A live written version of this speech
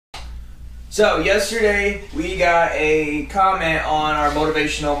So yesterday we got a comment on our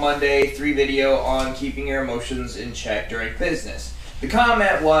Motivational Monday 3 video on keeping your emotions in check during business. The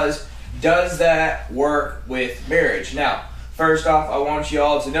comment was, does that work with marriage? Now, first off, I want you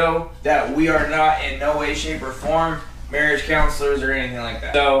all to know that we are not in no way, shape, or form marriage counselors or anything like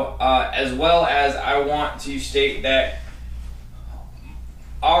that. So, as well as I want to state that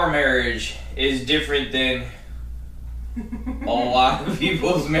our marriage is different than a lot of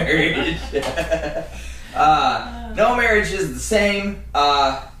people's marriage. No marriage is the same.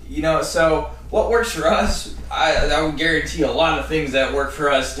 So what works for us, I would guarantee a lot of things that work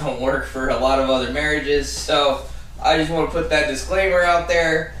for us don't work for a lot of other marriages. So I just want to put that disclaimer out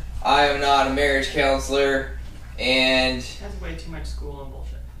there. I am not a marriage counselor, and that's way too much school and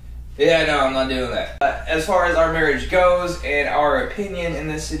bullshit. Yeah, no, I'm not doing that. As far as our marriage goes and our opinion in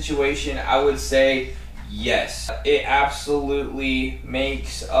this situation, I would say yes, it absolutely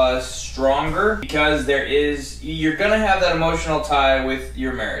makes us stronger, because you're gonna have that emotional tie with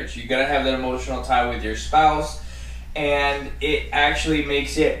your marriage. You're gonna have that emotional tie with your spouse, and it actually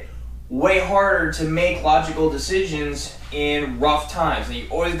makes it way harder to make logical decisions in rough times. And you're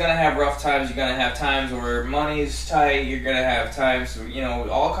always gonna have rough times. You're gonna have times where money's tight. You're gonna have times,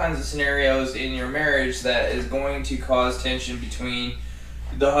 all kinds of scenarios in your marriage that is going to cause tension between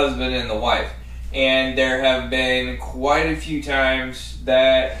the husband and the wife. And there have been quite a few times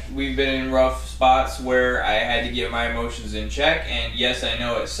that we've been in rough spots where I had to get my emotions in check. And yes, I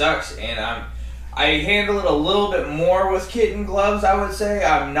know it sucks, and I handle it a little bit more with kitten gloves, I would say.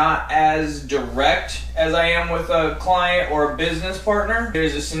 I'm not as direct as I am with a client or a business partner.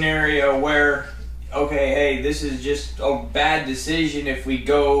 There's a scenario where, okay, hey, this is just a bad decision if we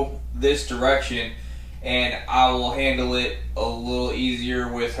go this direction, and I will handle it a little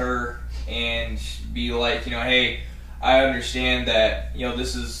easier with her and be like, hey, I understand that,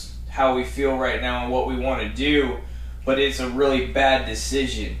 this is how we feel right now and what we want to do, but it's a really bad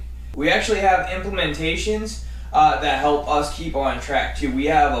decision. We actually have implementations that help us keep on track too. We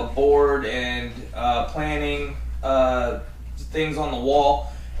have a board and planning things on the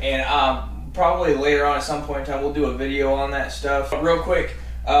wall, and probably later on at some point in time we'll do a video on that stuff. But real quick,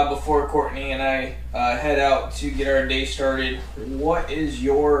 before Courtney and I head out to get our day started, what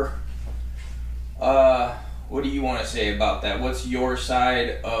do you want to say about that? What's your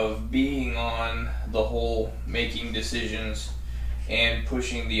side of being on the whole making decisions and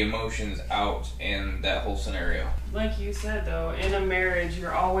pushing the emotions out and that whole scenario? Like you said, though, in a marriage,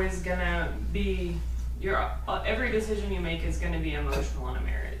 you're always gonna be, every decision you make is gonna be emotional in a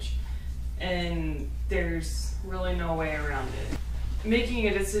marriage, and there's really no way around it. Making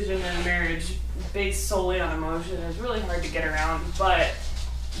a decision in a marriage based solely on emotion is really hard to get around, but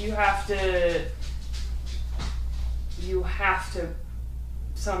you have to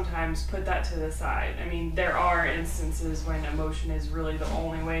sometimes put that to the side. I mean, there are instances when emotion is really the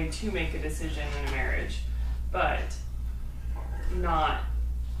only way to make a decision in a marriage, but not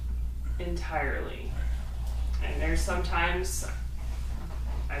entirely. And there's sometimes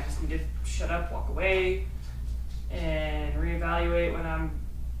I just need to shut up, walk away, and reevaluate when I'm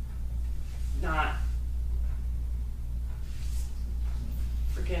not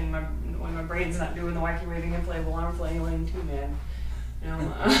when my brain's not doing the wacky waving inflatable arm flailing too, man.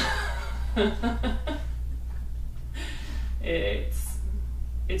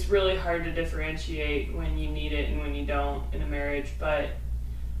 It's really hard to differentiate when you need it and when you don't in a marriage, but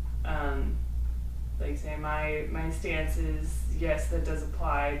like say my stance is yes, that does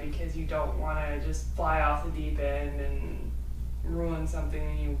apply, because you don't want to just fly off the deep end and ruin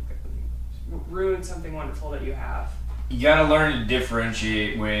something wonderful that you have. You gotta learn to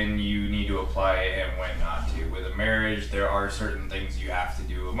differentiate when you need to apply it and when not to. With a marriage, there are certain things you have to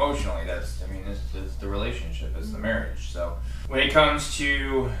do emotionally. It's the relationship, it's the marriage. So when it comes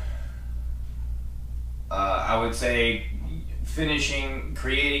to, I would say,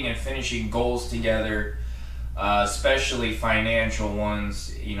 creating and finishing goals together, especially financial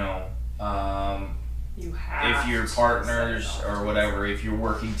ones, if you're partners or whatever, if you're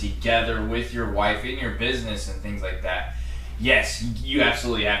working together with your wife in your business and things like that, yes, you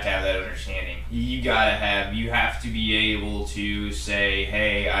absolutely have to have that understanding. You have to be able to say,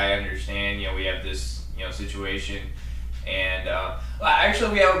 hey, I understand, we have this, situation, and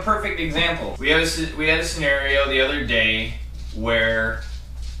actually we have a perfect example. We had a scenario the other day where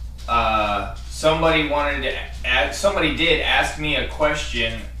somebody did ask me a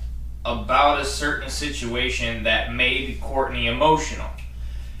question about a certain situation that made Courtney emotional,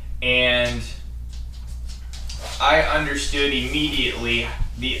 and I understood immediately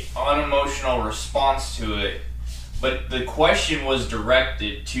the unemotional response to it but the question was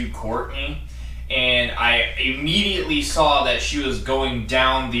directed to Courtney, and I immediately saw that she was going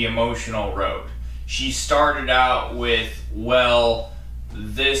down the emotional road. She started out with, well,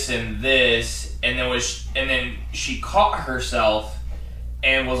 this and this, and then she caught herself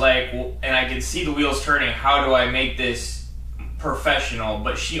and was like, well, and I could see the wheels turning. How do I make this professional?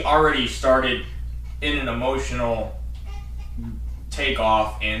 But she already started in an emotional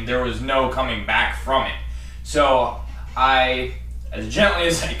takeoff, and there was no coming back from it. So I, as gently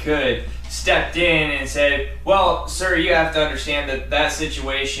as I could, stepped in and said, well, sir, you have to understand that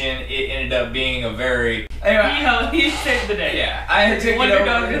situation, it ended up being a very... He saved the day. Yeah, I took it Wonder over.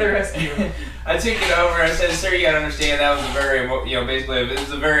 Dog to the rescue. I took it over. I said, "Sir, you gotta understand that was a very, basically, it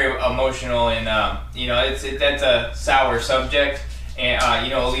was a very emotional and, that's a sour subject, and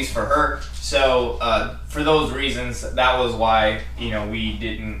at least for her. So for those reasons, that was why we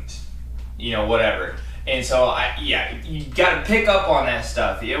didn't, whatever. And so you gotta pick up on that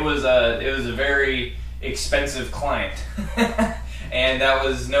stuff. It was a very expensive client, and that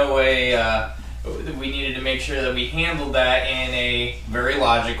was no way. We needed to make sure that we handled that in a very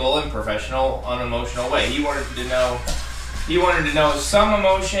logical and professional, unemotional way. He wanted to know some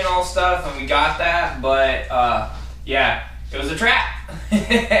emotional stuff, and we got that. But it was a trap, and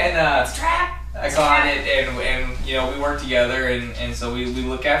it's a trap. I caught it, and we work together, and so we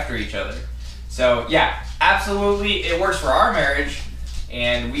look after each other. So yeah, absolutely, it works for our marriage,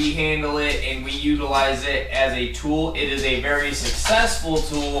 and we handle it and we utilize it as a tool. It is a very successful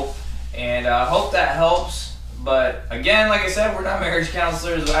tool. And I hope that helps. But again, like I said, we're not marriage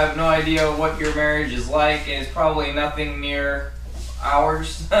counselors. I have no idea what your marriage is like, and it's probably nothing near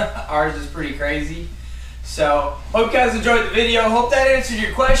ours. Ours is pretty crazy. So, hope you guys enjoyed the video. Hope that answered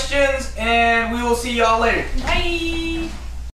your questions, and we will see y'all later. Bye!